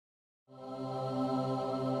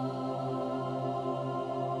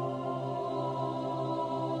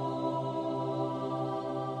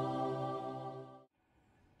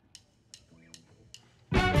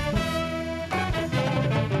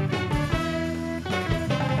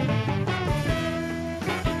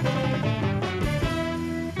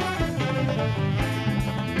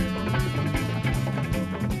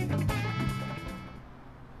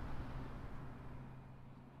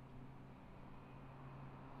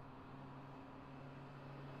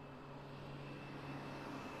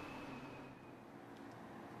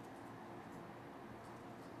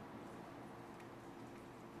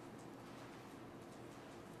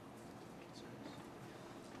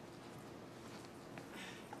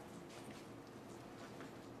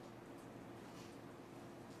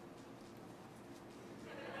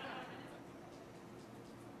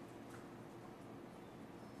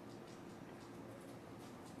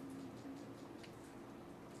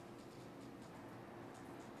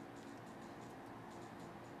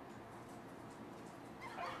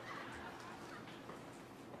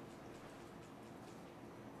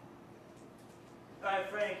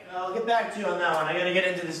Frank, I'll get back to you on that one. I gotta get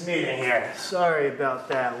into this meeting here. Sorry about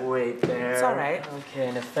that wait there. It's all right.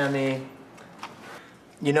 Okay, Nifemi.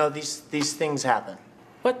 You know, these things happen.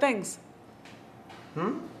 What things?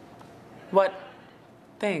 What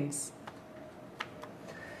things?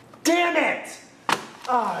 Damn it!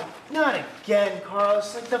 Ah, not again, Carl.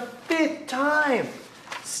 It's like the 5th time.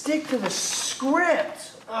 Stick to the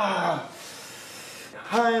script. Ah.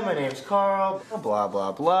 Hi, my name's Carl. Blah,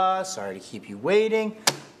 blah, blah. Sorry to keep you waiting.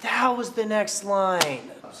 That was the next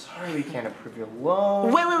line. I'm sorry we can't approve your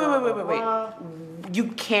loan. Wait. You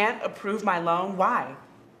can't approve my loan? Why?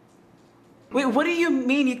 Wait, what do you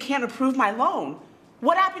mean you can't approve my loan?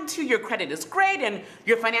 What happened to your credit is great and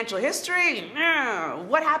your financial history?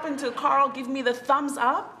 What happened to Carl giving me the thumbs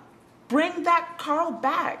up? Bring that Carl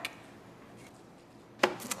back.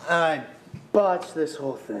 I botched this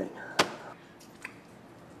whole thing.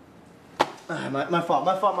 My fault.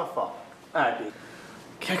 All right, B.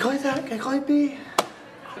 Can I call you that? Can I call you B?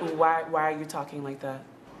 Why are you talking like that?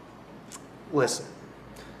 Listen,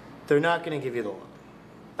 they're not gonna give you the loan.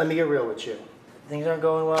 Let me get real with you. Things aren't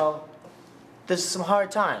going well. There's some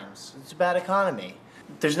hard times. It's a bad economy.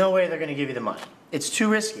 There's no way they're gonna give you the money. It's too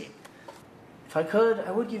risky. If I could,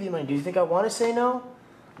 I would give you money. Do you think I want to say no?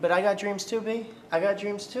 But I got dreams too, B. I got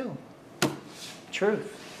dreams too.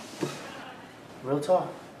 Truth. Real talk.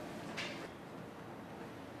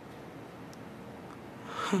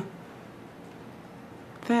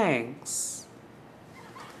 Thanks.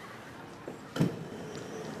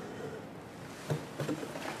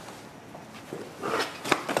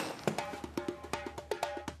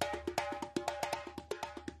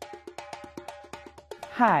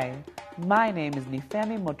 Hi, my name is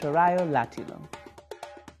Nifemi Motorayo Latilo.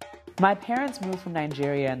 My parents moved from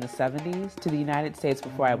Nigeria in the 70s to the United States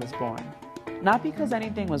before I was born. Not because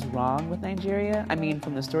anything was wrong with Nigeria. I mean,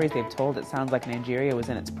 from the stories they've told, it sounds like Nigeria was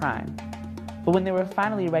in its prime. But when they were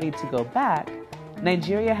finally ready to go back,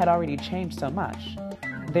 Nigeria had already changed so much.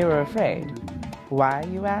 They were afraid. Why,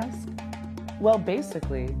 you ask? Well,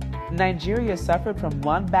 basically, Nigeria suffered from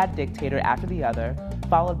one bad dictator after the other,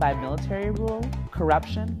 followed by military rule,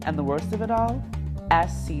 corruption, and the worst of it all,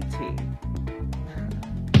 SCT.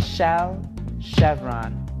 Shell,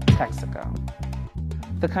 Chevron, Texaco.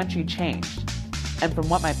 The country changed, and from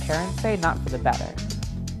what my parents say, not for the better.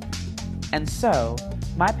 And so,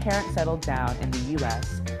 my parents settled down in the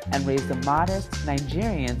US and raised a modest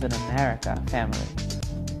Nigerians-in-America family.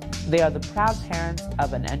 They are the proud parents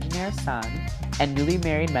of an engineer's son and newly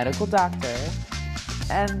married medical doctor,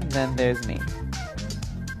 and then there's me,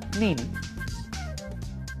 Nini.